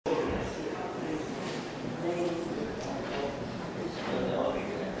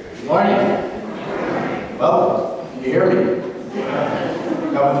Good morning. Well, can you hear me?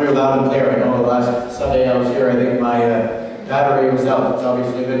 Coming through loud and clear. I know the last Sunday I was here, I think my battery was out. It's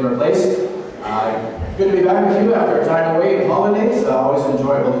obviously been replaced. Good to be back with you after a time away and holidays. Always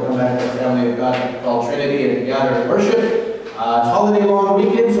enjoyable to come back to the family of God called Trinity and to gather and worship. It's holiday long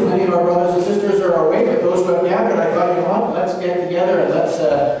weekend, so many of our brothers and sisters are away, but those who have gathered, I thought, you know what, let's get together and let's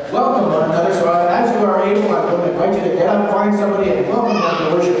welcome one another. So as you are able, I'm going to invite you to get up, find somebody, and welcome them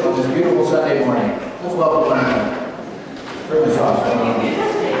to worship on this beautiful Sunday morning. Let's welcome one another. Turn this off.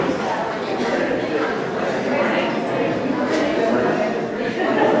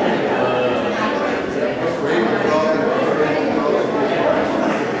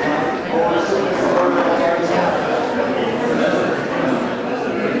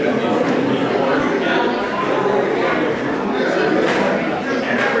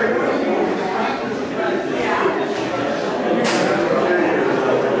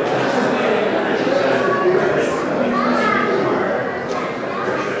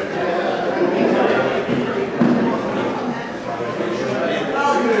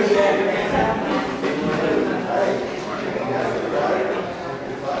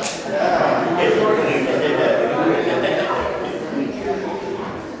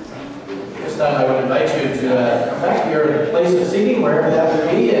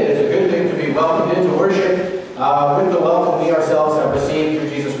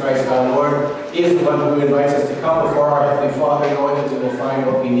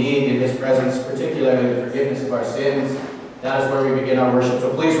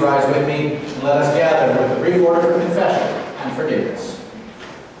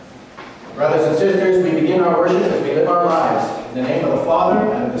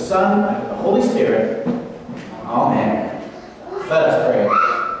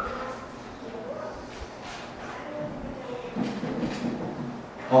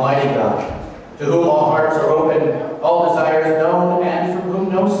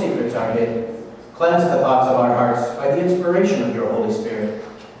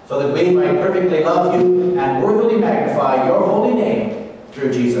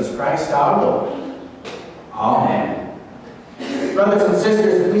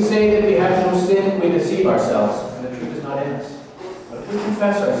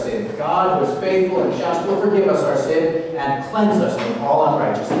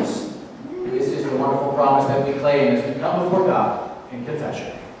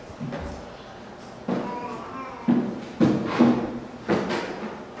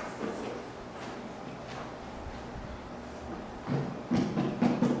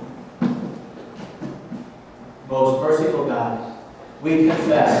 Most merciful God, we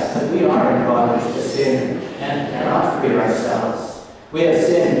confess that we are in bondage to sin and cannot free ourselves. We have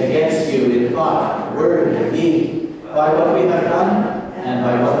sinned against you in thought, word, and deed, by what we have done and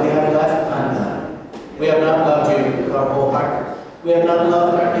by what we have left undone. We have not loved you with our whole heart. We have not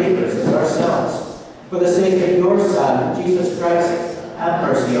loved our neighbors as ourselves. For the sake of your Son, Jesus Christ, have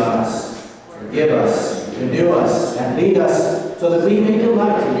mercy on us. Forgive us, renew us, and lead us, so that we may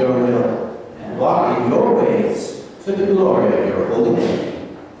delight in your will and walk in your ways, to the glory of your holy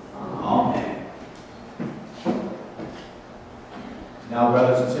name. Amen. Now,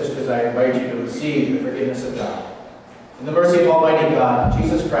 brothers and sisters, I invite you to receive the forgiveness of God. In the mercy of Almighty God,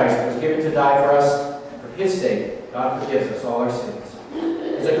 Jesus Christ was given to die for us, and for his sake, God forgives us all our sins.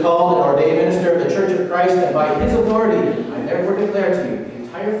 As a called and ordained minister of the Church of Christ, and by his authority, I therefore declare to you the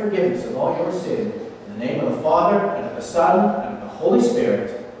entire forgiveness of all your sin, in the name of the Father, and of the Son, and of the Holy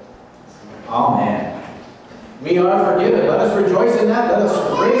Spirit. Amen. We are forgiven. Let us rejoice in that. Let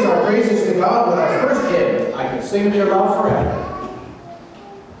us raise our praises to God with our first hymn, I Can Sing of Your Love Forever.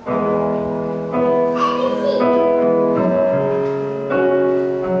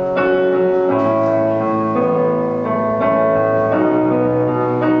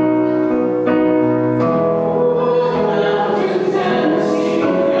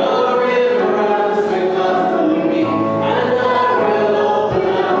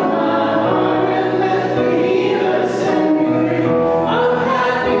 I'm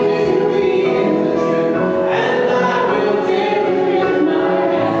happy to be in the truth, and I will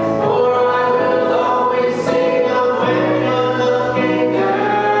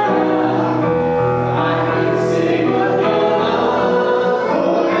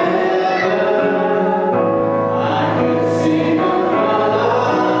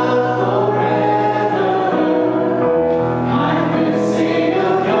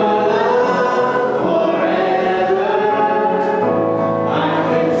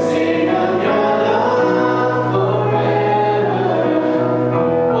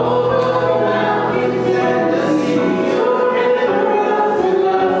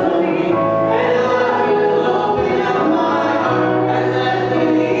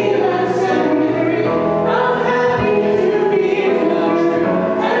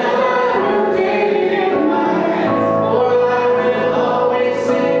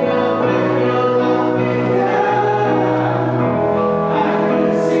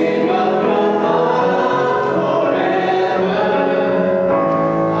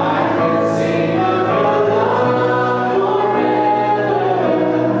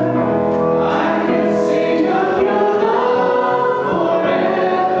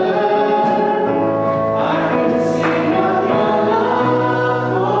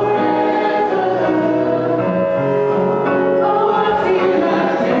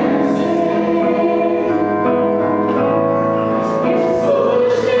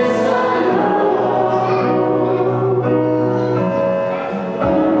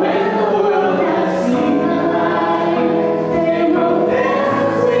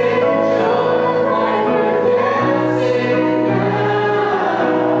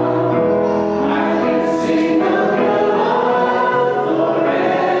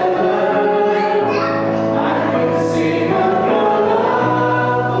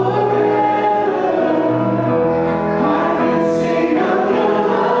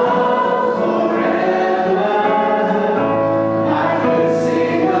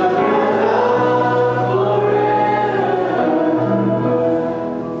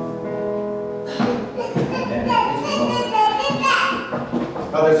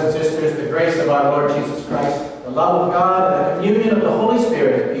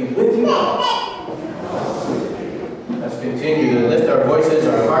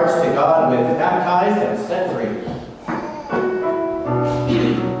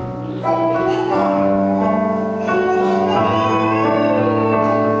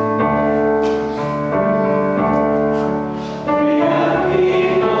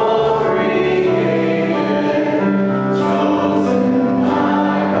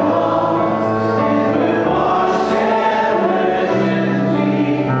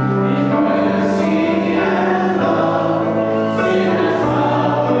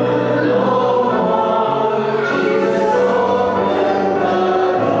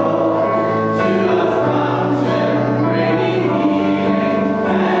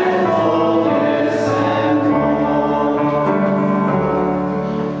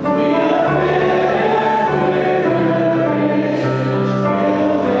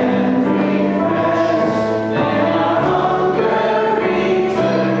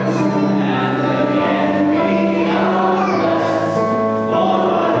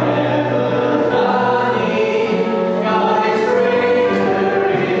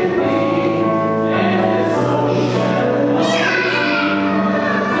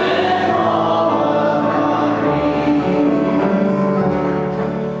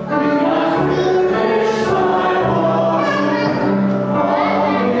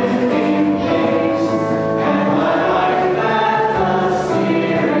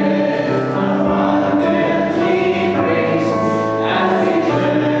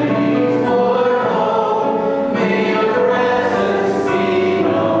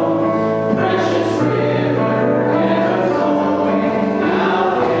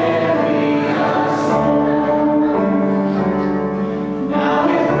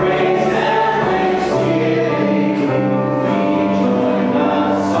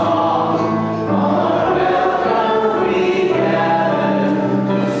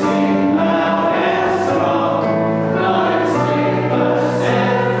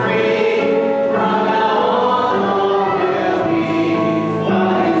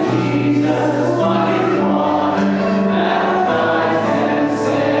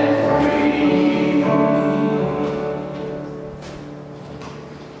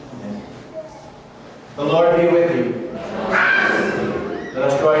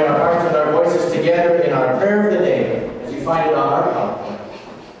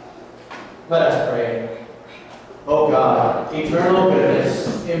Let us pray. O God, eternal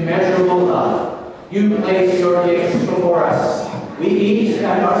goodness, immeasurable love, you place your gifts before us. We eat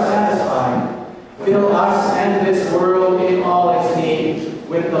and are satisfied. Fill us and this world in all its need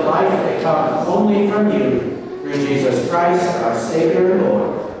with the life that comes only from you, through Jesus Christ, our Savior and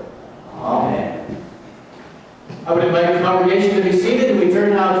Lord. Amen. I would invite the congregation to be seated, and we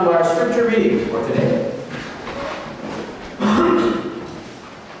turn now to our scripture reading for today.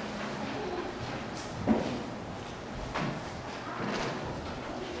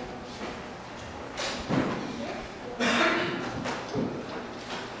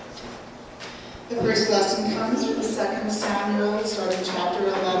 The first lesson comes from the 2 Samuel, starting chapter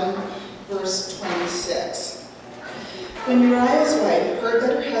 11, verse 26. When Uriah's wife heard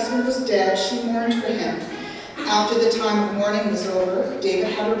that her husband was dead, she mourned for him. After the time of mourning was over,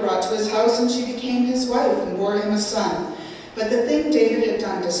 David had her brought to his house, and she became his wife and bore him a son. But the thing David had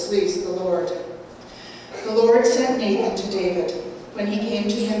done displeased the Lord. The Lord sent Nathan to David. When he came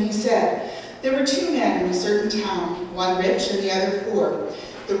to him, he said, "There were two men in a certain town, one rich and the other poor.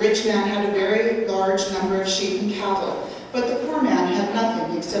 The rich man had a very large number of sheep and cattle, but the poor man had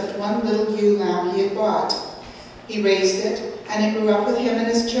nothing except one little ewe lamb he had bought. He raised it, and it grew up with him and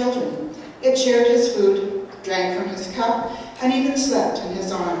his children. It shared his food, drank from his cup, and even slept in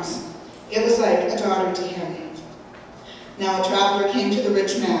his arms. It was like a daughter to him. Now a traveler came to the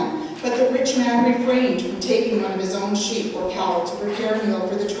rich man, but the rich man refrained from taking one of his own sheep or cattle to prepare a meal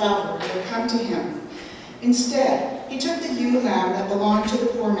for the traveler who had come to him. Instead, he took the ewe lamb that belonged to the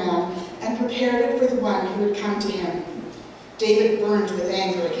poor man and prepared it for the one who had come to him. David burned with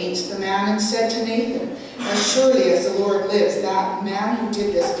anger against the man and said to Nathan, "As surely as the Lord lives, that man who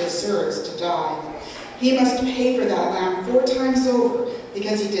did this deserves to die. He must pay for that lamb 4 times over,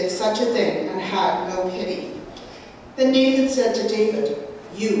 because he did such a thing and had no pity." Then Nathan said to David,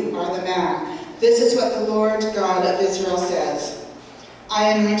 "You are the man. This is what the Lord God of Israel says.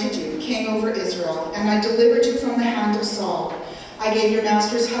 I anointed you king over Israel, and I delivered you from the hand of Saul. I gave your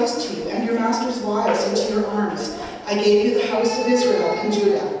master's house to you and your master's wives into your arms. I gave you the house of Israel and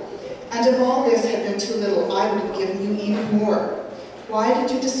Judah. And if all this had been too little, I would have given you even more. Why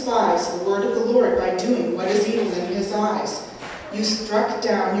did you despise the word of the Lord by doing what is evil in his eyes? You struck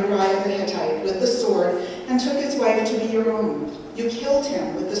down Uriah the Hittite with the sword and took his wife to be your own. You killed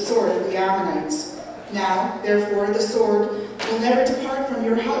him with the sword of the Ammonites. Now, therefore, the sword will never depart from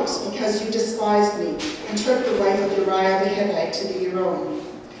your house, because you despised me and took the wife of Uriah the Hittite to be your own.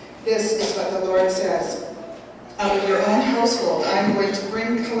 This is what the Lord says. Out of your own household I am going to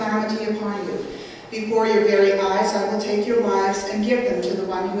bring calamity upon you. Before your very eyes I will take your wives and give them to the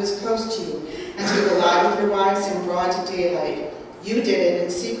one who is close to you, and he will lie with your wives in broad daylight. You did it in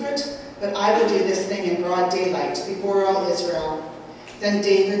secret, but I will do this thing in broad daylight before all Israel." Then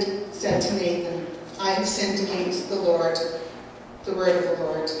David said to Nathan, "I have sinned against the Lord." The word of the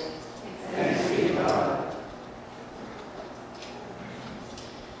Lord. Thanks be to God.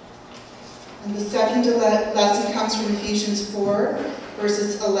 And the second lesson comes from Ephesians 4,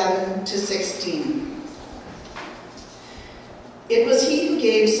 verses 11 to 16. It was he who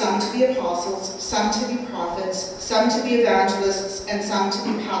gave some to be apostles, some to be prophets, some to be evangelists, and some to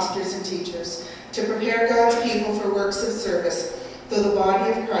be pastors and teachers, to prepare God's people for works of service, though the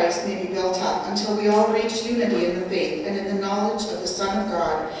body of Christ may be built up until we all reach unity in the faith and in the knowledge of the Son of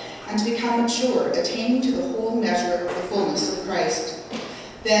God, and to become mature, attaining to the whole measure of the fullness of Christ.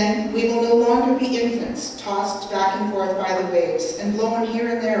 Then we will no longer be infants, tossed back and forth by the waves, and blown here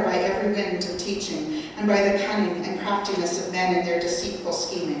and there by every wind of teaching, and by the cunning and craftiness of men in their deceitful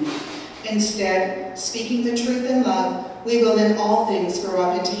scheming. Instead, speaking the truth in love, we will in all things grow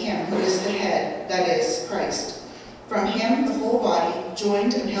up into him who is the head, that is, Christ. From him, the whole body,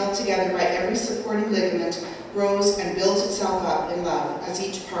 joined and held together by every supporting ligament, grows and builds itself up in love, as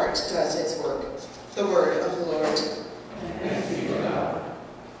each part does its work. The word of the Lord. Thanks be to God.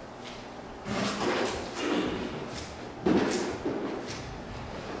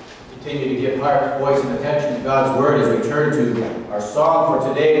 Continue to give heart, voice, and attention to God's word as we turn to our song for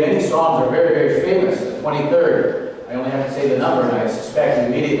today. Many songs are very, very famous. The 23rd, I only have to say the number, and I suspect you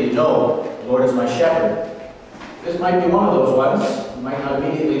immediately know, "The Lord is my shepherd." This might be one of those ones. You might not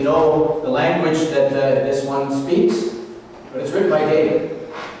immediately know the language that this one speaks, but it's written by David.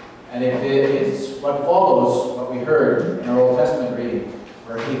 And it's what follows what we heard in our Old Testament reading,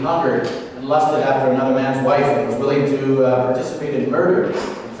 where he hungered and lusted after another man's wife and was willing to participate in murder,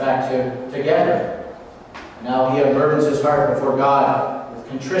 in fact, to get her. Now he unburdens his heart before God with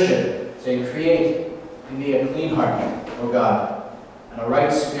contrition, saying, "Create in me a clean heart, O God, and a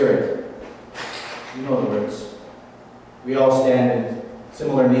right spirit." You know the words. We all stand in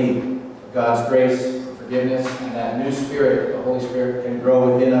similar need of God's grace, forgiveness, and that new Spirit, the Holy Spirit, can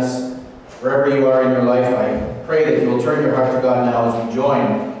grow within us. Wherever you are in your life, I pray that you will turn your heart to God now as we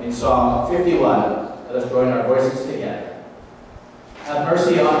join in Psalm 51. Let us join our voices together. Have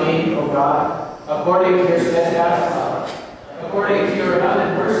mercy on me, O God, according to your steadfast love. According to your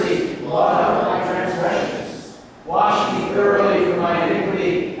abundant mercy, blot out my transgressions. Wash me thoroughly from my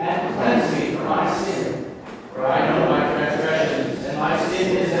iniquity and cleanse me from my sin. For I know my transgressions, and my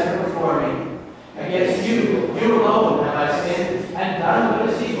sin is ever before me. Against you, you alone have I sinned, and done what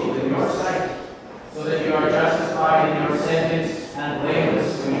is evil in your sight, so that you are justified in your sentence and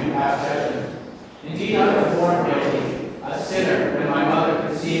blameless when you pass judgment. Indeed, I was born guilty, a sinner when my mother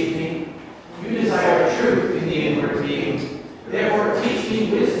conceived me. You desire truth in the inward being. Therefore teach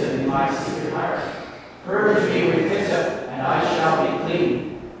me wisdom in my secret heart. Purge me with hyssop, and I shall be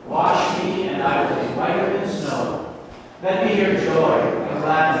clean. Wash me, and I will be whiter than snow. Let me hear joy and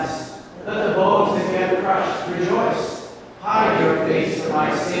gladness. Let the bones that you have crushed rejoice. Hide your face from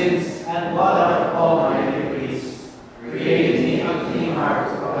my sins, and blot out all my iniquities. Create in me a clean heart,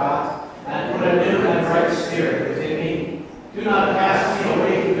 O God, and put a new and right spirit within me. Do not cast me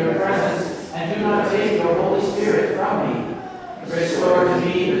away from your presence, and do not take your Holy Spirit from me. Restore to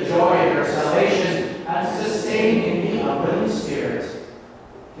me the joy of your salvation, and sustain in me a willing spirit.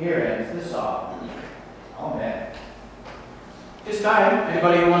 Here ends the song. Amen. This time,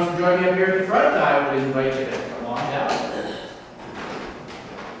 anybody who wants to join me up here at the front, I would invite you to come on down.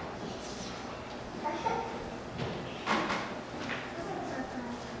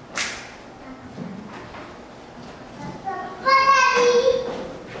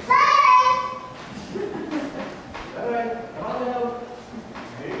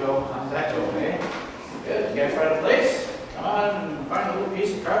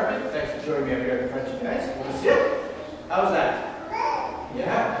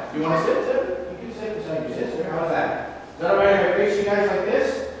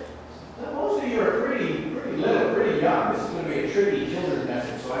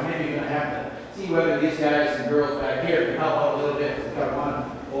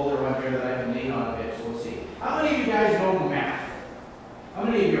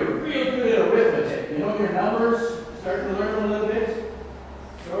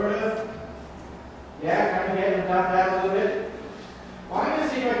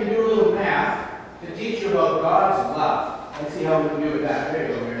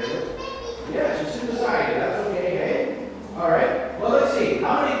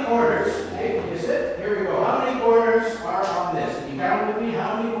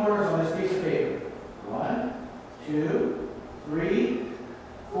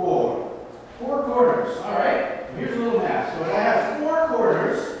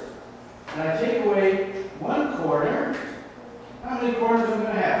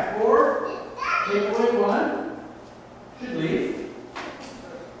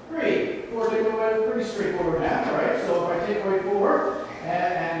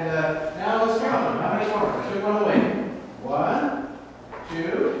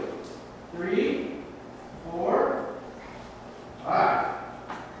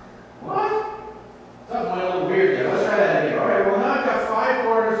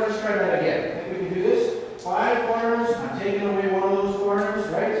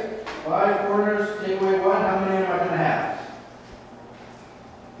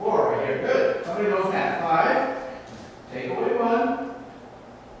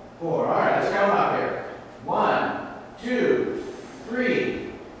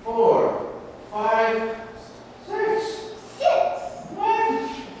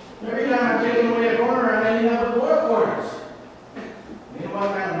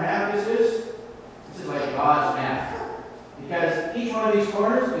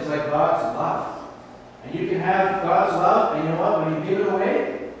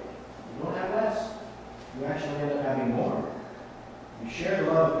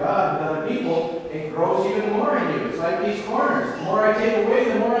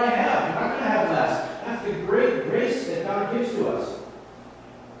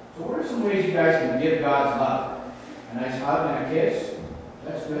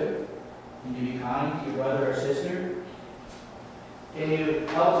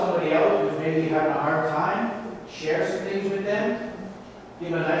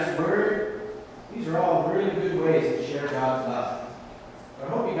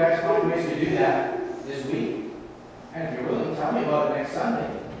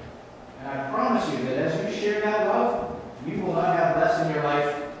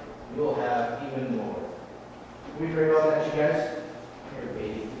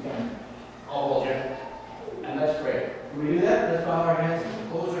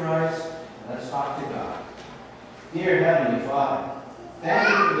 Dear Heavenly Father, thank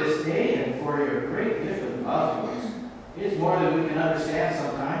you for this day and for your great gift of love to us. It is more than we can understand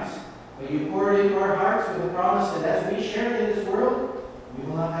sometimes, but you pour it into our hearts with the promise that as we share it in this world, we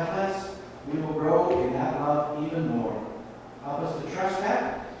will not have less. We will grow in that love even more. Help us to trust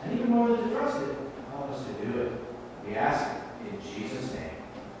that, and even more than to trust it, help us to do it. We ask it in Jesus' name.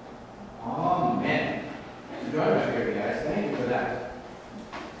 Amen. Join us here, guys. Thank you for that.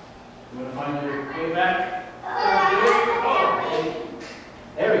 You want to find your way back? Oh,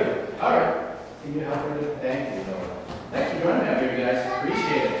 there we go. All right. Can you help her? Thank you, Laura. Thanks for joining me up here, guys.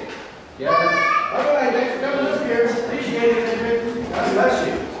 Appreciate it. Yeah. All right. Thanks for coming up here. Appreciate it. God bless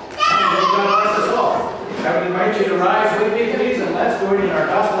you. God bless us all. I would invite you to rise with me, please, and let's join in our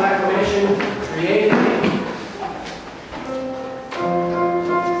gospel acclamation, Created Me.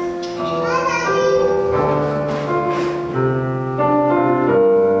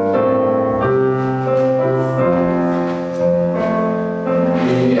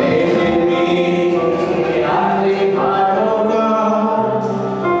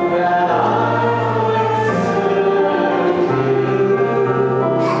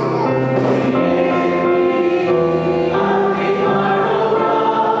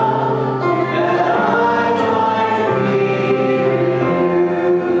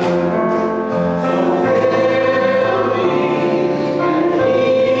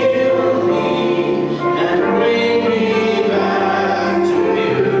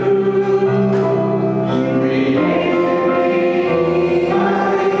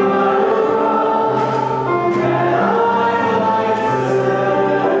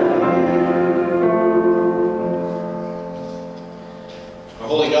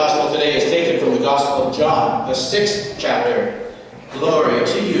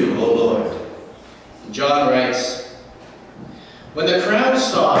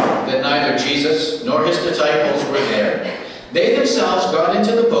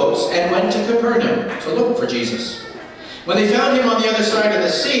 When they found him on the other side of the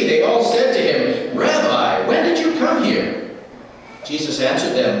sea, they all said to him, "Rabbi, when did you come here?" Jesus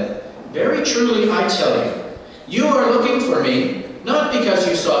answered them, "Very truly I tell you, you are looking for me, not because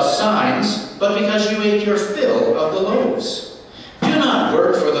you saw signs, but because you ate your fill of the loaves. Do not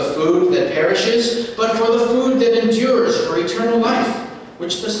work for the food that perishes, but for the food that endures for eternal life,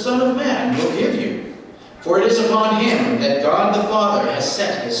 which the Son of Man will give you. For it is upon him that God the Father has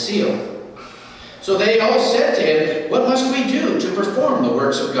set his seal." So they all said to him, "What must we do to perform the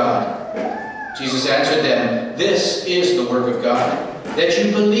works of God?" Jesus answered them, "This is the work of God, that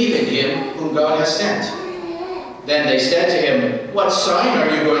you believe in him whom God has sent." Then they said to him, "What sign are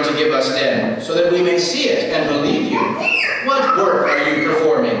you going to give us then, so that we may see it and believe you? What work are you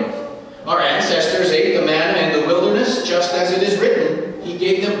performing? Our ancestors ate the manna in the wilderness, just as it is written, he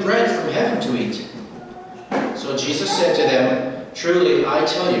gave them bread from heaven to eat." So Jesus said to them, "Truly I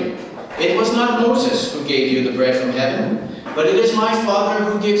tell you, it was not Moses who gave you the bread from heaven, but it is my Father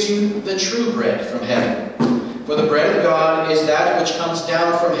who gives you the true bread from heaven. For the bread of God is that which comes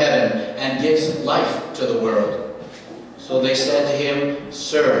down from heaven and gives life to the world." So they said to him,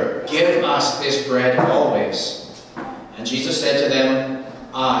 "Sir, give us this bread always." And Jesus said to them,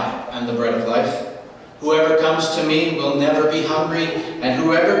 "I am the bread of life. Whoever comes to me will never be hungry, and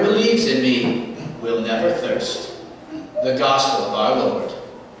whoever believes in me will never thirst." The gospel of our Lord.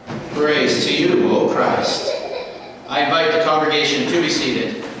 Praise to you, O Christ. I invite the congregation to be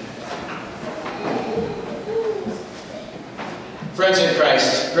seated. Friends in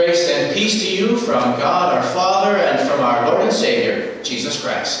Christ, grace and peace to you from God our Father and from our Lord and Savior, Jesus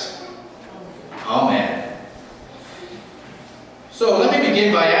Christ. Amen. So let me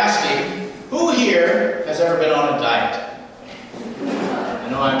begin by asking, who here has ever been on a diet? I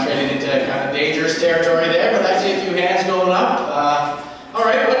know I'm treading into kind of dangerous territory there, but I see a few hands going up. All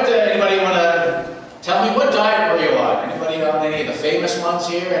right, anybody want to tell me what diet were you on? Anybody on any of the famous ones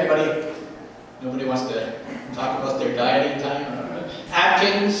here? Anybody? Nobody wants to talk about their dieting time?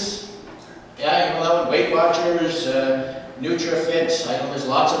 Atkins, yeah, you know that one. Weight Watchers, NutriFit. I know there's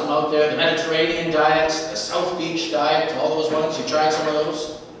lots of them out there. The Mediterranean diets, the South Beach diet, all those ones. You tried some of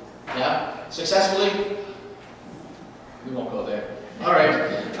those? Yeah, successfully? We won't go there. All right,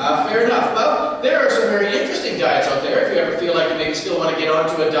 fair enough. Well, there are some very interesting diets out there. If you ever feel like you maybe still want to get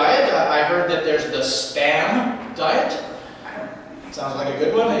onto a diet, I heard that there's the spam diet. Sounds like a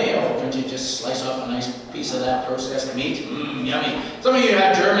good one, eh? Oh, don't you just slice off a nice piece of that processed meat? Yummy. Some of you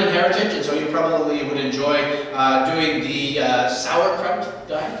have German heritage, and so you probably would enjoy doing the sauerkraut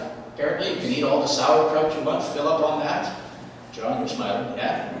diet. Apparently, you can eat all the sauerkraut you want, fill up on that. John, you're smiling.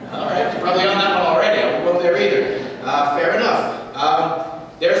 Yeah? All right, you're probably on that one already. I won't go there either. Fair enough.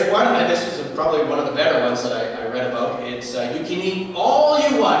 There's one, and this is a is probably one of the better ones that I read about. It's you can eat all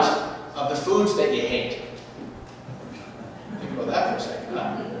you want of the foods that you hate. Think about that for a second,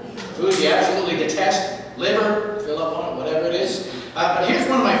 huh? Foods you absolutely detest, liver, fill up on it, whatever it is. But here's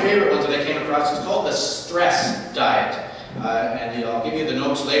one of my favorite ones that I came across. It's called the stress diet. And I'll give you the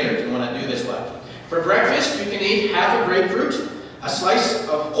notes later if you want to do this one. For breakfast, you can eat half a grapefruit, a slice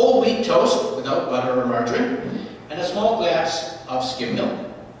of whole wheat toast without butter or margarine, and a small glass of skim milk.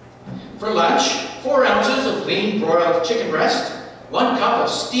 For lunch, 4 ounces of lean broiled chicken breast, 1 cup of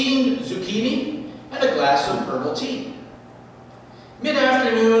steamed zucchini, and a glass of herbal tea.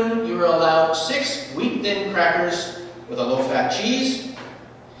 Mid-afternoon, you are allowed 6 wheat-thin crackers with a low-fat cheese.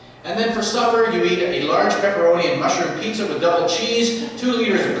 And then for supper, you eat a large pepperoni and mushroom pizza with double cheese, 2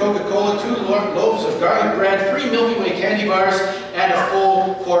 liters of Coca-Cola, 2 loaves of garlic bread, 3 Milky Way candy bars, and a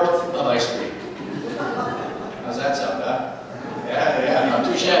full quart of ice cream. How's that sound, huh? Yeah,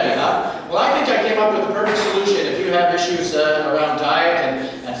 not too shabby, huh? Well, I think I came up with the perfect solution if you have issues around diet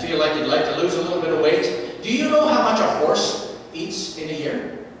and feel like you'd like to lose a little bit of weight. Do you know how much a horse eats in a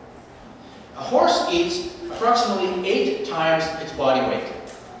year? A horse eats approximately 8 times its body weight.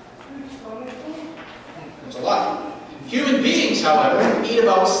 That's a lot. Human beings, however, eat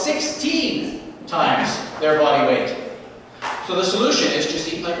about 16 times their body weight. So the solution is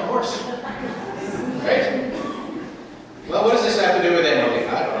just eat like a horse. Right? Well, what does this have to do with anything?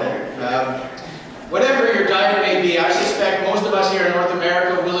 I don't know. Whatever your diet may be, I suspect most of us here in North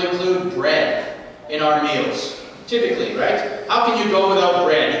America will include bread in our meals. Typically, right? How can you go without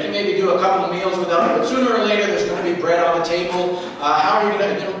bread? You can maybe do a couple of meals without it, but sooner or later there's going to be bread on the table. How are you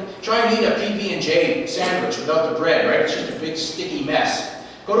going to try and eat a PB&J sandwich without the bread, right? It's just a big sticky mess.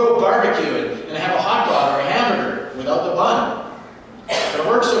 Go to a barbecue and have a hot dog or a hamburger without the bun. It doesn't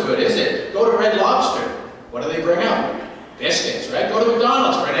work so good, is it? Go to Red Lobster. What do they bring out? Biscuits, right? Go to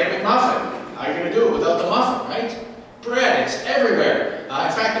McDonald's for an Egg McMuffin. How are you going to do it without the muffin, right? Bread, it's everywhere.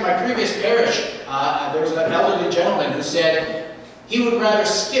 In fact, in my previous parish, there was an elderly gentleman who said he would rather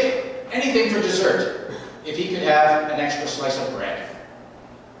skip anything for dessert if he could have an extra slice of bread.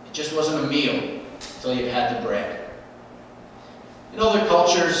 It just wasn't a meal until you had the bread. In other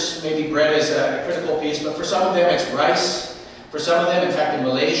cultures, maybe bread is a critical piece, but for some of them it's rice. For some of them, in fact in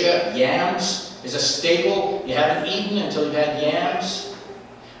Malaysia, yams is a staple. You haven't eaten until you've had yams.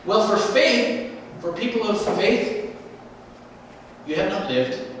 Well, for faith, for people of faith, you have not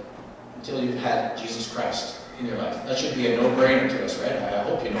lived until you've had Jesus Christ in your life. That should be a no-brainer to us, right? I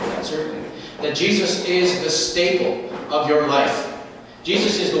hope you know that, certainly. That Jesus is the staple of your life.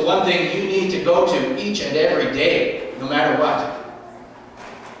 Jesus is the one thing you need to go to each and every day, no matter what.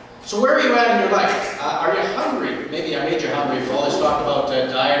 So where are you at in your life? Are you hungry? Maybe I made you hungry for all this talk about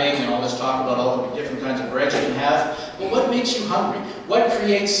dieting and all this talk about all the different kinds of breads you can have. But what makes you hungry? What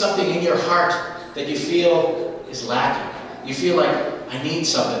creates something in your heart that you feel is lacking? You feel like, I need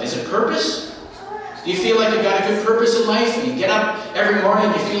something. Is it purpose? Do you feel like you've got a good purpose in life? And you get up every morning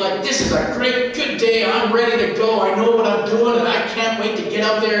and you feel like, this is a great, good day. I'm ready to go. I know what I'm doing and I can't wait to get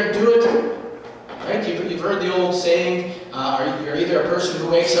out there and do it. Right? You've heard the old saying, you're either a person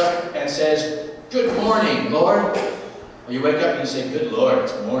who wakes up and says, good morning, Lord. Or you wake up and you say, good Lord,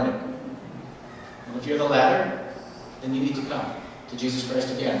 it's morning. And if you're the latter, then you need to come to Jesus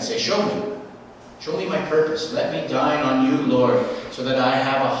Christ again and say, show me. Show me my purpose. Let me dine on you, Lord, so that I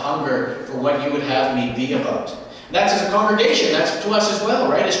have a hunger for what you would have me be about. And that's as a congregation. That's to us as well,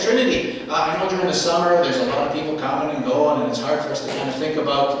 right? As Trinity. I know during the summer there's a lot of people coming and going, and it's hard for us to kind of think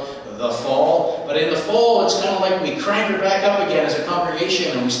about the fall. But in the fall, it's kind of like we crank her back up again as a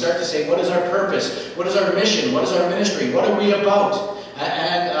congregation, and we start to say, what is our purpose? What is our mission? What is our ministry? What are we about?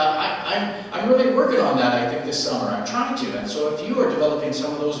 And I'm really working on that, I think, this summer. I'm trying to. And so if you are developing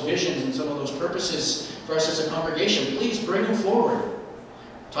some of those visions and some of those purposes for us as a congregation, please bring them forward.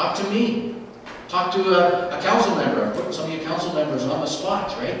 Talk to me. Talk to a council member. I'm putting some of you council members on the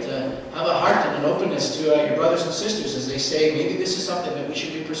spot, right? Have a heart and an openness to your brothers and sisters as they say, maybe this is something that we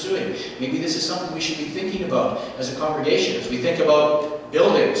should be pursuing. Maybe this is something we should be thinking about as a congregation. As we think about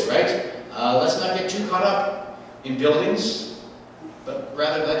buildings, right? Let's not get too caught up in buildings, but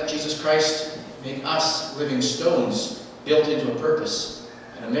rather let Jesus Christ make us living stones built into a purpose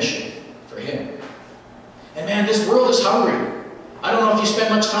and a mission for Him. And man, this world is hungry. I don't know if you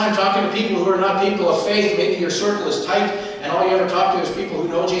spend much time talking to people who are not people of faith. Maybe your circle is tight and all you ever talk to is people who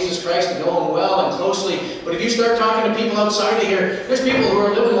know Jesus Christ and know Him well and closely. But if you start talking to people outside of here, there's people who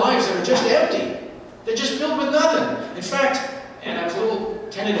are living lives that are just empty. They're just filled with nothing. In fact, and I was a little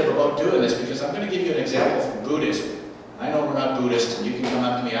tentative about doing this because I'm going to give you an example from Buddhism. I know we're not Buddhists, and you can come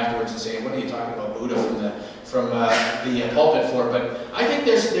up to me afterwards and say, what are you talking about Buddha from the pulpit for? But I think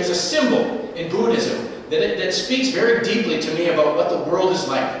think there's a symbol in Buddhism that speaks very deeply to me about what the world is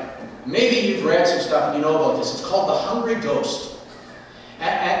like. Maybe you've read some stuff and you know about this. It's called the hungry ghost.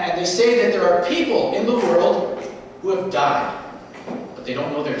 And they say that there are people in the world who have died, but they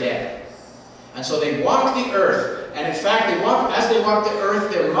don't know they're dead. And so they walk the earth, and in fact, as they walk the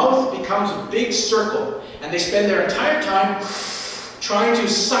earth, their mouth becomes a big circle, and they spend their entire time trying to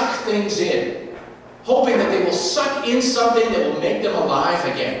suck things in, hoping that they will suck in something that will make them alive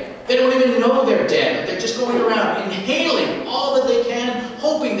again. They don't even know they're dead, but they're just going around inhaling all that they can,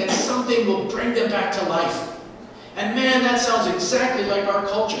 hoping that something will bring them back to life. And man, that sounds exactly like our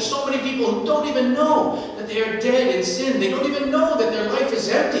culture. So many people who don't even know that they are dead in sin. They don't even know that their life is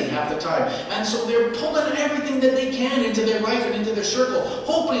empty half the time. And so they're pulling everything that they can into their life and into their circle,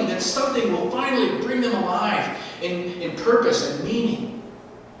 hoping that something will finally bring them alive in purpose and meaning.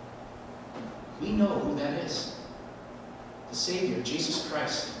 We know who that is. The Savior, Jesus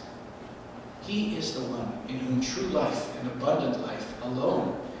Christ. He is the one in whom true life and abundant life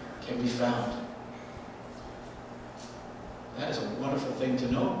alone can be found. That is a wonderful thing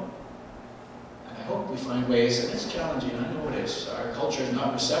to know. And I hope we find ways, and it's challenging, I know it is. Our culture is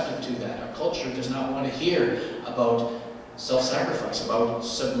not receptive to that. Our culture does not want to hear about self-sacrifice, about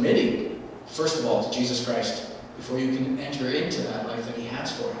submitting, first of all, to Jesus Christ before you can enter into that life that He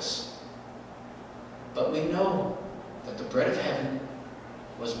has for us. But we know that the bread of heaven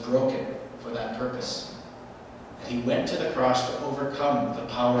was broken for that purpose. That He went to the cross to overcome the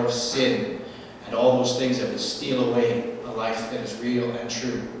power of sin and all those things that would steal away a life that is real and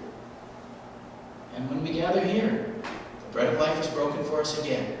true. And when we gather here, the bread of life is broken for us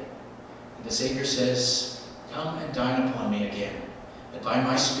again. And the Savior says, come and dine upon me again, that by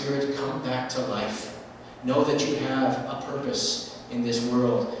my Spirit come back to life. Know that you have a purpose in this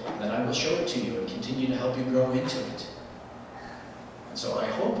world, and that I will show it to you and continue to help you grow into it. And so I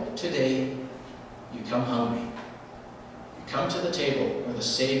hope today you come hungry. You come to the table where the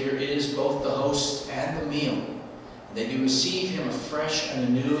Savior is both the host and the meal, and that you receive Him afresh and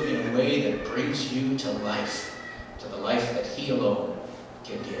anew in a way that brings you to life, to the life that He alone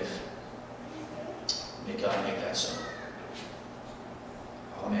can give. May God make that so.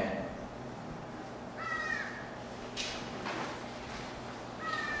 Amen.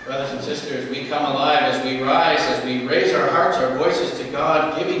 Brothers and sisters, we come alive as we rise, as we raise our hearts, our voices to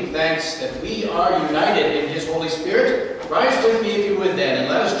God, giving thanks that we are united in His Holy Spirit. Rise with me if you would then, and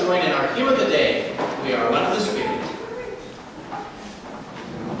let us join in our hymn of the day. We are one of the Spirit.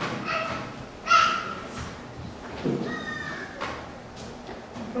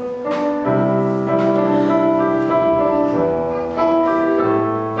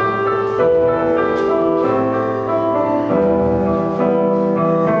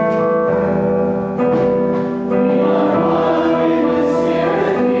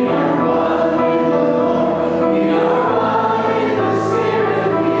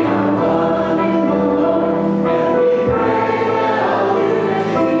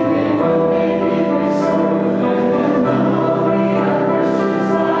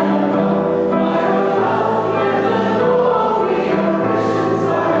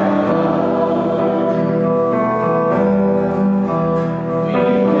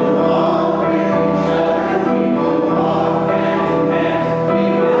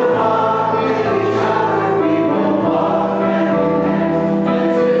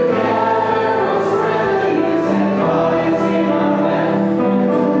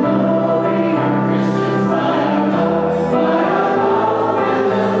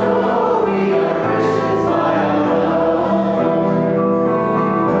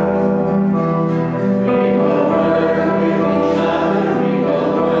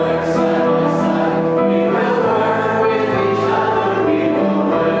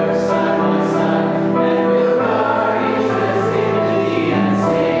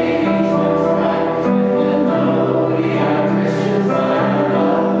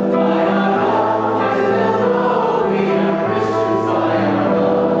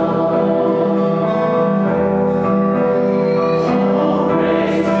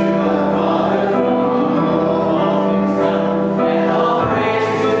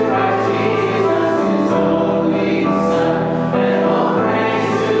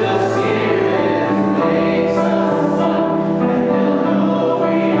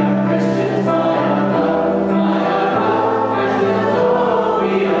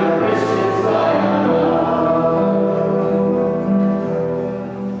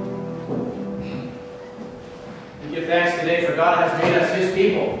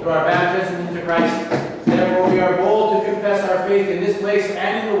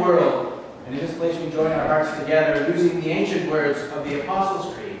 And in this place we join our hearts together using the ancient words of the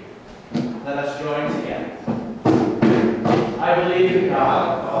Apostles' Creed. Let us join together. I believe in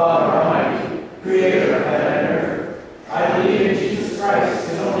God, Father Almighty, creator of heaven and earth. I believe in Jesus Christ,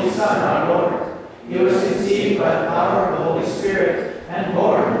 his only Son, our Lord. He was conceived by the power of the Holy Spirit and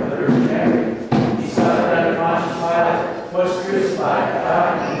born of the Virgin Mary. He suffered under Pontius Pilate, was crucified,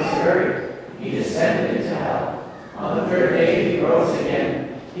 died, and was buried. He descended into hell. On the third day he rose again.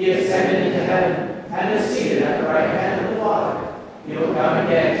 He ascended into heaven and is seated at the right hand of the Father. He will come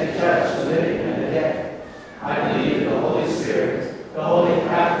again to judge the living and the dead. I believe in the Holy Spirit, the Holy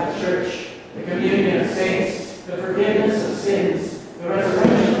Catholic Church, the communion of saints, the forgiveness of sins, the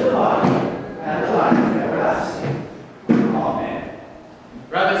resurrection of the body, and the life everlasting. Amen.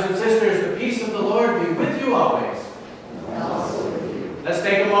 Brothers and sisters, the peace of the Lord be with you always. And also with you. Let's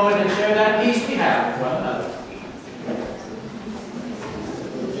take a moment and share that peace we have with one another.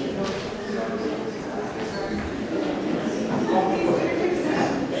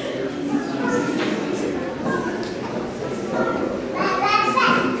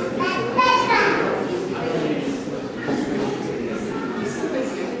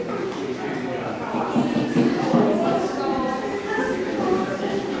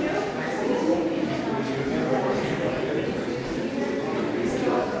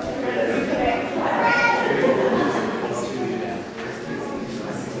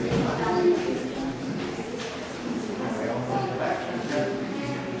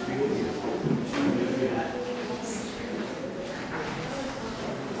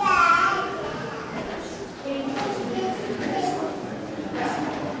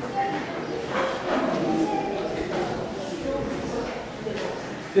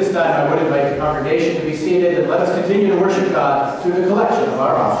 This time I would invite the congregation to be seated and let us continue to worship God through the collection of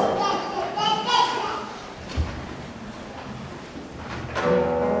our offering.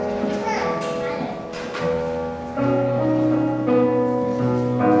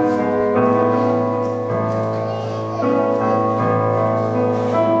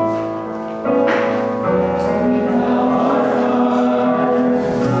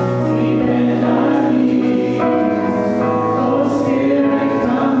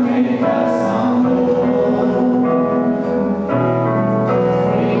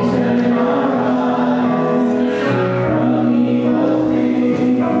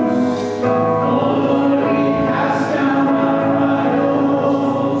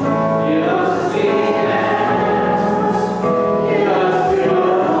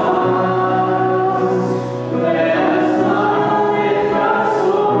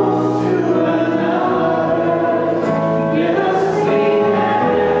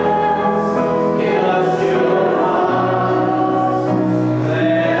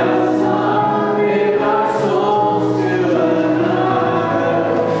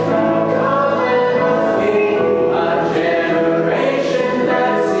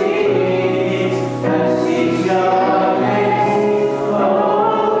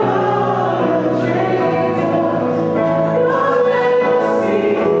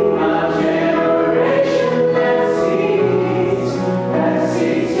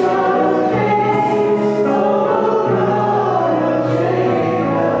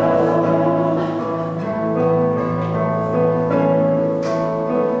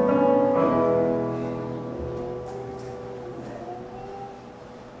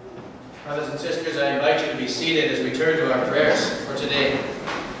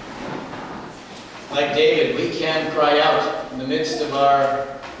 Like David, we can cry out in the midst of our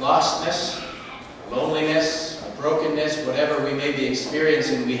lostness, loneliness, brokenness, whatever we may be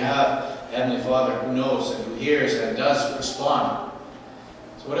experiencing. We have a Heavenly Father who knows and who hears and does respond.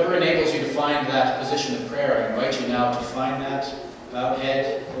 So whatever enables you to find that position of prayer, I invite you now to find that. Bowed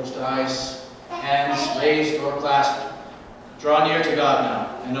head, closed eyes, hands raised or clasped. Draw near to God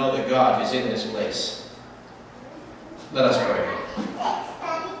now and know that God is in this place. Let us pray.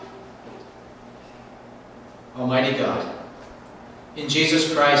 Almighty God, in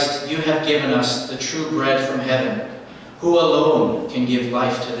Jesus Christ, you have given us the true bread from heaven, who alone can give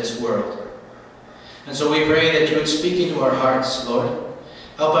life to this world. And so we pray that you would speak into our hearts, Lord.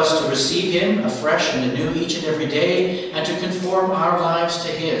 Help us to receive him afresh and anew each and every day, and to conform our lives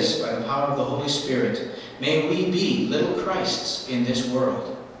to his by the power of the Holy Spirit. May we be little Christs in this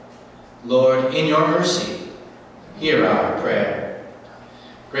world. Lord, in your mercy, hear our prayer.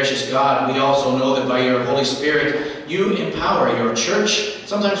 Gracious God, we also know that by your Holy Spirit, you empower your church.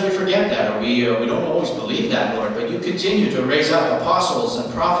 Sometimes we forget that, or we don't always believe that, Lord, but you continue to raise up apostles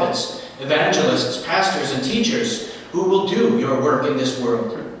and prophets, evangelists, pastors, and teachers who will do your work in this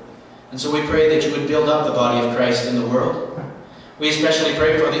world. And so we pray that you would build up the body of Christ in the world. We especially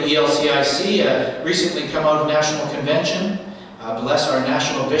pray for the ELCIC, recently come out of National Convention. Bless our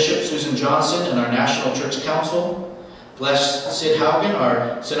National Bishop, Susan Johnson, and our National Church Council. Bless Sid Haugen,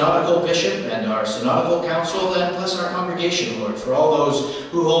 our Synodical Bishop, and our Synodical Council, and bless our congregation, Lord, for all those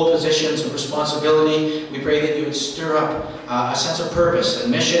who hold positions of responsibility. We pray that you would stir up a sense of purpose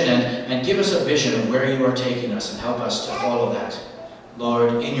and mission, and give us a vision of where you are taking us, and help us to follow that.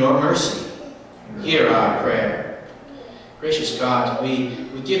 Lord, in your mercy, hear our prayer. Gracious God, we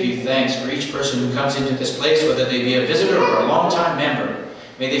give you thanks for each person who comes into this place, whether they be a visitor or a long-time member.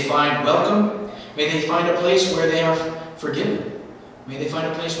 May they find welcome. May they find a place where they are forgiven. May they find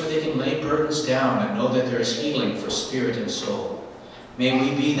a place where they can lay burdens down and know that there is healing for spirit and soul. May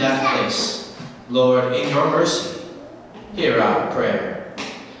we be that place. Lord, in your mercy, hear our prayer.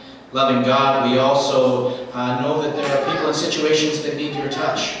 Loving God, we also know that there are people in situations that need your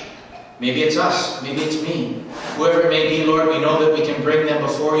touch. Maybe it's us, maybe it's me. Whoever it may be, Lord, we know that we can bring them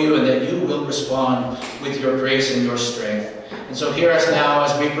before you and that you will respond with your grace and your strength. And so hear us now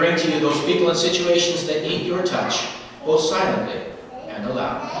as we bring to you those people and situations that need your touch, both silently and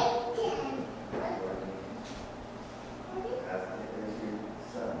aloud.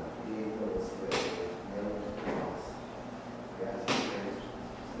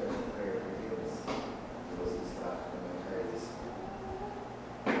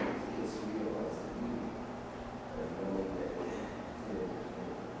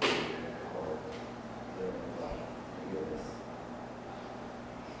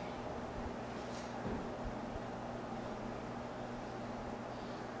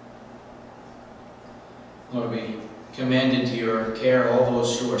 Lord, we commend into your care all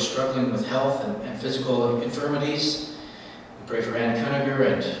those who are struggling with health and physical infirmities. We pray for Ann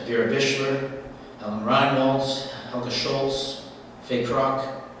Kuniger and Vera Bischler, Ellen Reinwald, Helga Schultz, Faye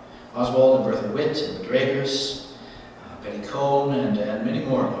Kroc, Oswald and Bertha Witt and the Dragers, Betty Cohn, and many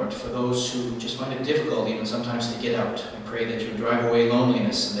more, Lord, for those who just find it difficult even sometimes to get out. We pray that you would drive away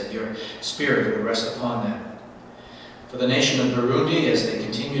loneliness and that your spirit would rest upon them. For the nation of Burundi, as they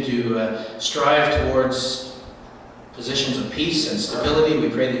continue to strive towards positions of peace and stability, we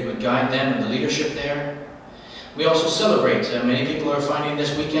pray that you would guide them in the leadership there. We also celebrate. Many people are finding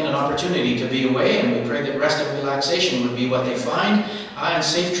this weekend an opportunity to be away, and we pray that rest and relaxation would be what they find, and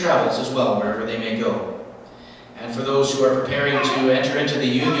safe travels as well, wherever they may go. And for those who are preparing to enter into the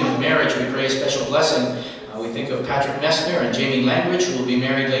union of marriage, we pray a special blessing. We think of Patrick Messner and Jamie Langridge, who will be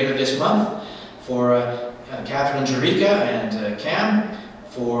married later this month, for Catherine Jerica and Cam,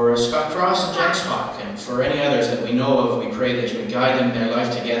 for Scott Cross and Jack Hawk, and for any others that we know of. We pray that you would guide them in their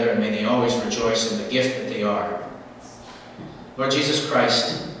life together, and may they always rejoice in the gift that they are. Lord Jesus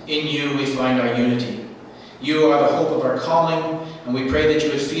Christ, in you we find our unity. You are the hope of our calling, and we pray that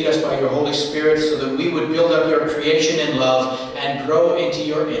you would feed us by your Holy Spirit so that we would build up your creation in love and grow into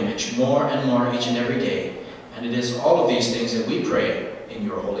your image more and more each and every day. And it is all of these things that we pray in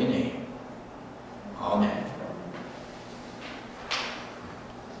your holy name. Amen.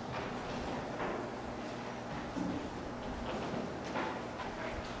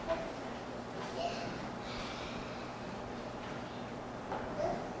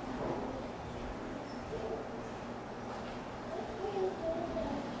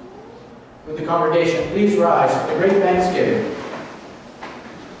 With the congregation, please rise for the great Thanksgiving.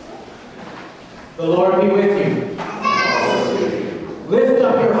 The Lord be with you. Lift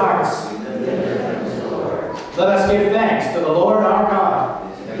up your hearts. Let us give thanks to the Lord our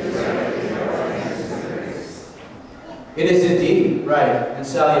God. It is indeed right and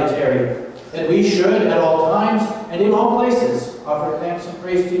salutary that we should at all times and in all places offer thanks and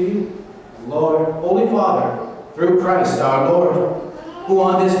praise to you, Lord, Holy Father, through Christ our Lord, who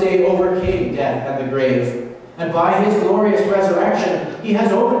on this day overcame death and the grave, and by his glorious resurrection he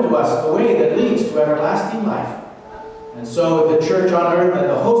has opened to us the way that leads to everlasting life. And so with the church on earth and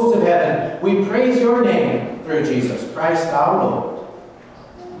the hosts of heaven, we praise your name through Jesus Christ our Lord.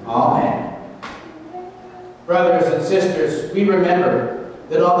 Amen. Brothers and sisters, we remember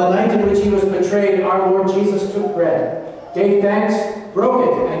that on the night in which he was betrayed, our Lord Jesus took bread, gave thanks, broke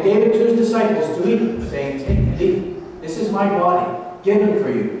it, and gave it to his disciples to eat, saying, "Take and eat. This is my body, given for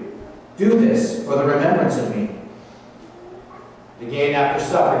you. Do this for the remembrance of me." Again, after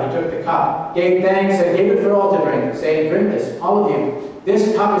supper, he took the cup, gave thanks, and gave it for all to drink, saying, "Drink this, all of you.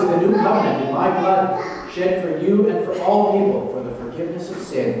 This cup is the new covenant in my blood, shed for you and for all people for the forgiveness of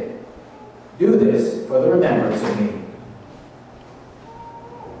sin. Do this for the remembrance of me."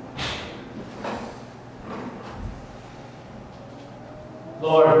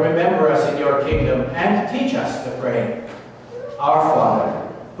 Lord, remember us in your kingdom and teach us to pray. Our Father,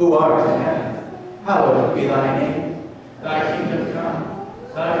 who art in heaven, hallowed be thy name. Thy kingdom come,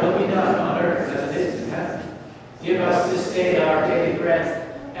 thy will be done on earth as it is in heaven. Give us this day our daily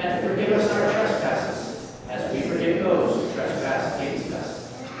bread, and forgive us our trespasses, as we forgive those who trespass against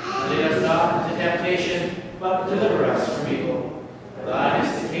us. And lead us not into temptation, but deliver us from evil. For thine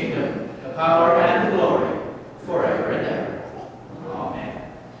is the kingdom, the power, and the glory, forever and ever.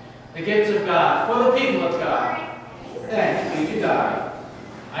 Amen. The gifts of God for the people of God. Thanks be to God.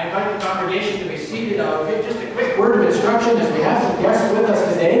 I invite the congregation to be seated. I'll give just a quick word of instruction as we have some guests with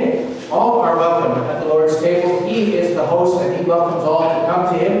us today. All are welcome at the Lord's table. He is the host, and he welcomes all to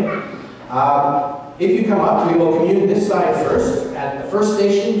come to him. If you come up, we will commune this side first. At the first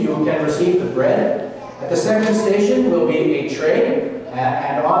station, you can receive the bread. At the second station will be a tray,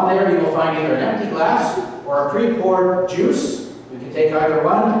 and on there you will find either an empty glass or a pre-poured juice. You can take either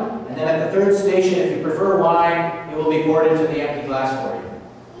one. And then at the third station, if you prefer wine, it will be poured into the empty glass for you.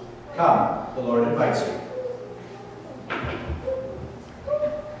 Come, the Lord invites you. Amen.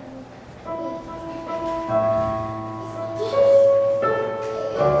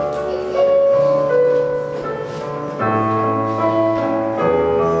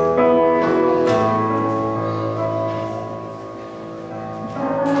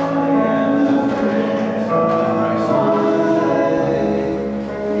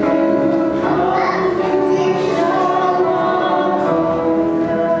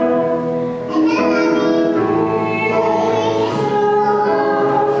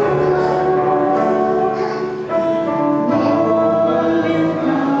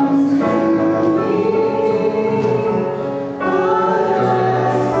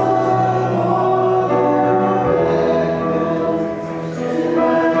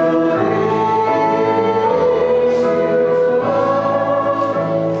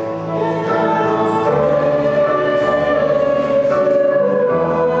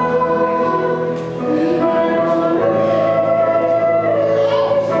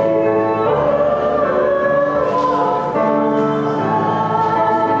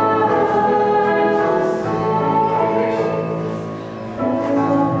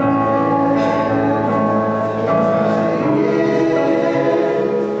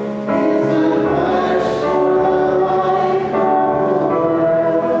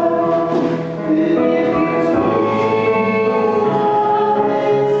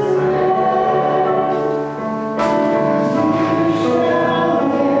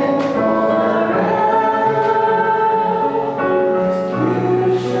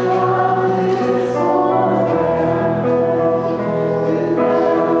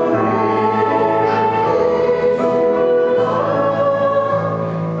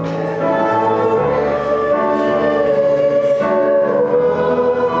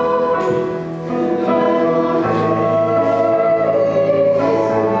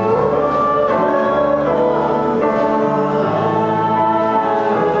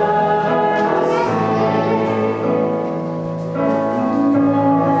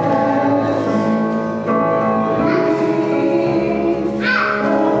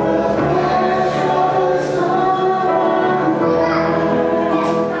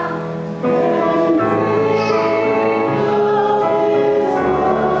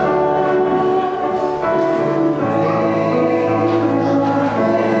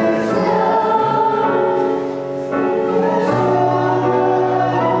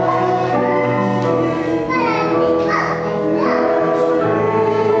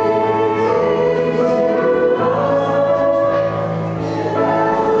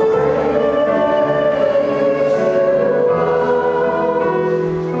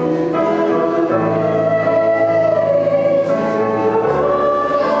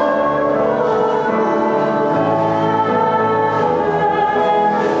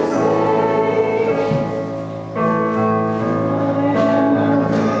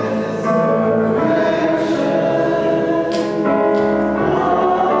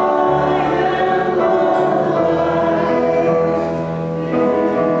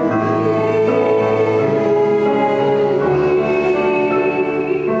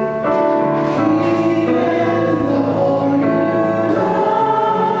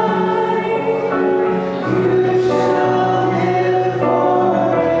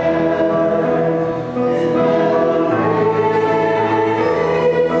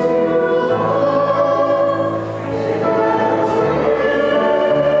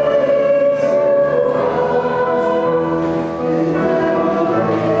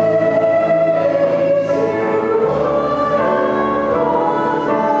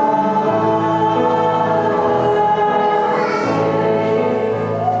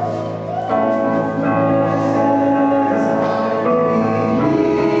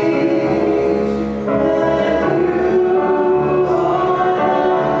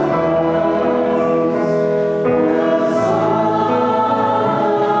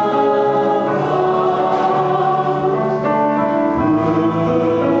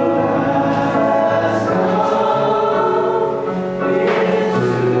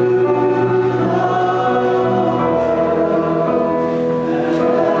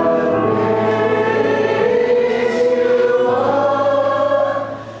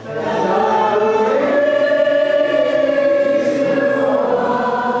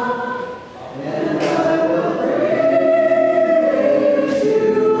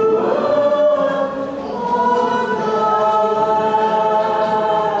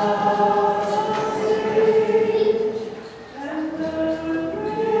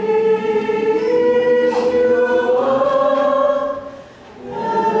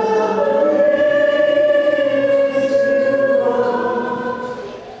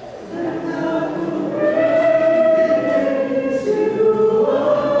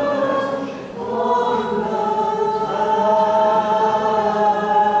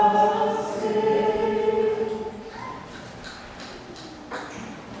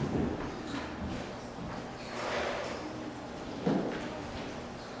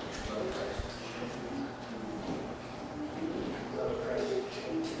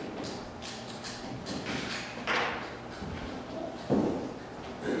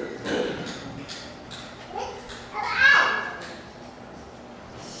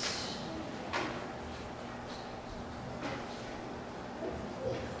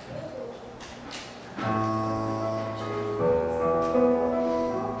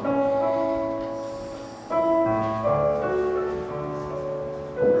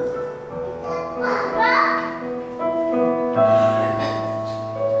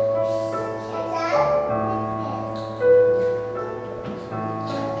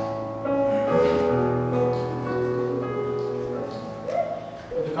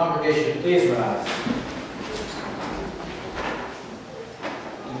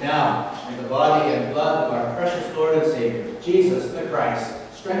 Now, may the body and blood of our precious Lord and Savior, Jesus the Christ,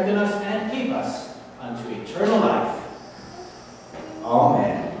 strengthen us and keep us unto eternal life.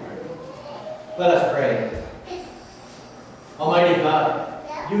 Amen. Let us pray. Almighty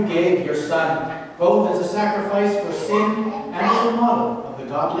God, you gave your Son both as a sacrifice for sin and as a model of the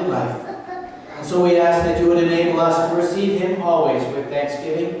godly life. And so we ask that you would enable us to receive him always with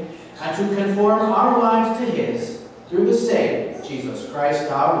thanksgiving and to conform our lives to his through the same Jesus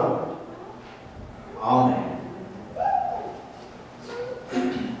Christ our Lord. Amen.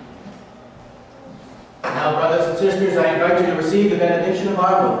 Now, brothers and sisters, I invite you to receive the benediction of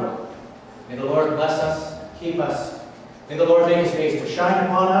our Lord. May the Lord bless us, keep us. May the Lord make his face to shine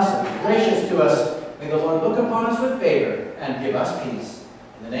upon us and be gracious to us. May the Lord look upon us with favor and give us peace.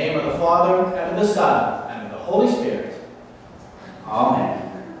 In the name of the Father, and of the Son, and of the Holy Spirit. Amen.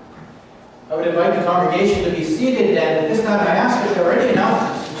 I would invite the congregation to be seated, and at this time I ask if there are any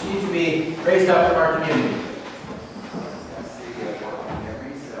announcements which need to be raised up from our community.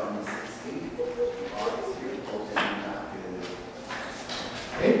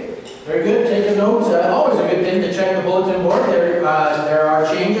 Okay, very good. Take a note. Always a good thing to check the bulletin board. There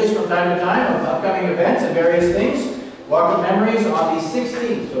are changes from time to time of upcoming events and various things. Walk of Memories on the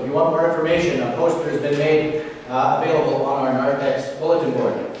 16th. So if you want more information, a poster has been made available on our Narthex bulletin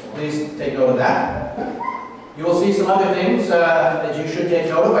board. Please take note of that. You will see some other things that you should take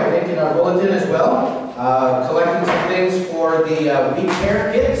note of, I think, in our bulletin as well. Collecting some things for the week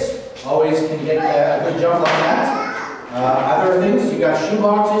care kits. Always can get a good jump on that. Other things, you got shoe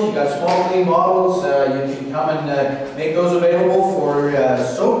boxes, you got small clean bottles. You can come and make those available for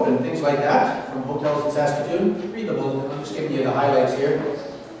soap and things like that from hotels in Saskatoon. Read the bulletin. I'm just giving you the highlights here.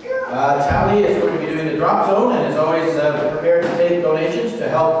 Tally is going to be doing the drop zone and is always prepared to take donations to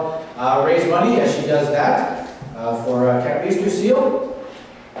help raise money as she does that for Camp Easter Seal.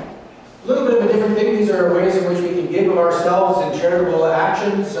 A little bit of a different thing. These are ways in which we can give of ourselves in charitable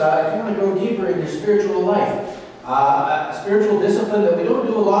actions. If you want to go deeper in your spiritual life, a spiritual discipline that we don't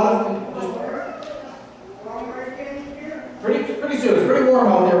do a lot of. Pretty soon. It's pretty warm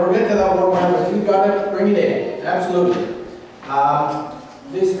out there. We'll get to that warm weather. If you've got it, bring it in. Absolutely.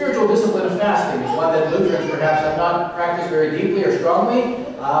 The spiritual discipline of fasting is one that Lutherans perhaps have not practiced very deeply or strongly.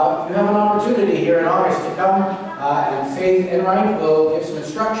 You have an opportunity here in August to come, and Faith Enright will give some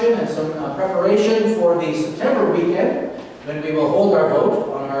instruction and some preparation for the September weekend, when we will hold our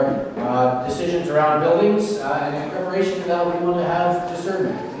vote on our decisions around buildings. And in preparation for that, we want to have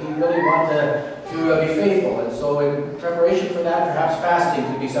discernment. We really want to be faithful. And so in preparation for that, perhaps fasting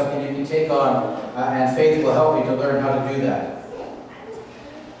could be something you can take on, and Faith will help you to learn how to do that.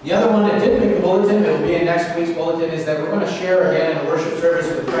 The other one that didn't make the bulletin, it will be in next week's bulletin, is that we're going to share again in the worship service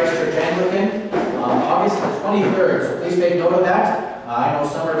with Christchurch Anglican on August the 23rd. So please take note of that. I know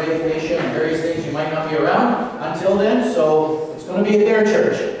summer vacation and various things you might not be around until then, so it's going to be at their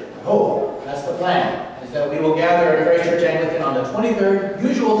church. I hope. That's the plan, is that we will gather at Christchurch Anglican on the 23rd,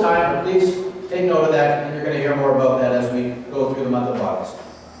 usual time, but please take note of that, and you're going to hear more about that as we go through the month of August.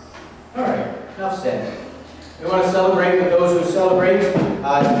 All right, enough said. We want to celebrate with those who celebrate. It's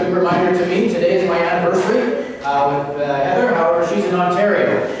a good reminder to me, today is my anniversary with Heather. However, she's in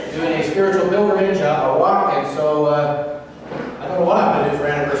Ontario doing a spiritual pilgrimage, a walk, and so I don't know what I'm going to do for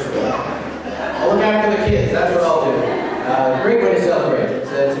anniversary. I'll look after the kids, that's what I'll do. Great way to celebrate, it's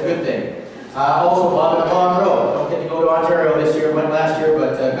a good thing. Also, Bob and Long Road. Don't get to go to Ontario this year, went last year,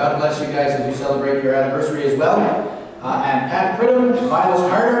 but God bless you guys as you celebrate your anniversary as well. And Pat Pridham, Miles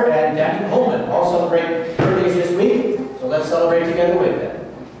Carter, and Danny Holman all celebrate birthdays this week, so let's celebrate together with them.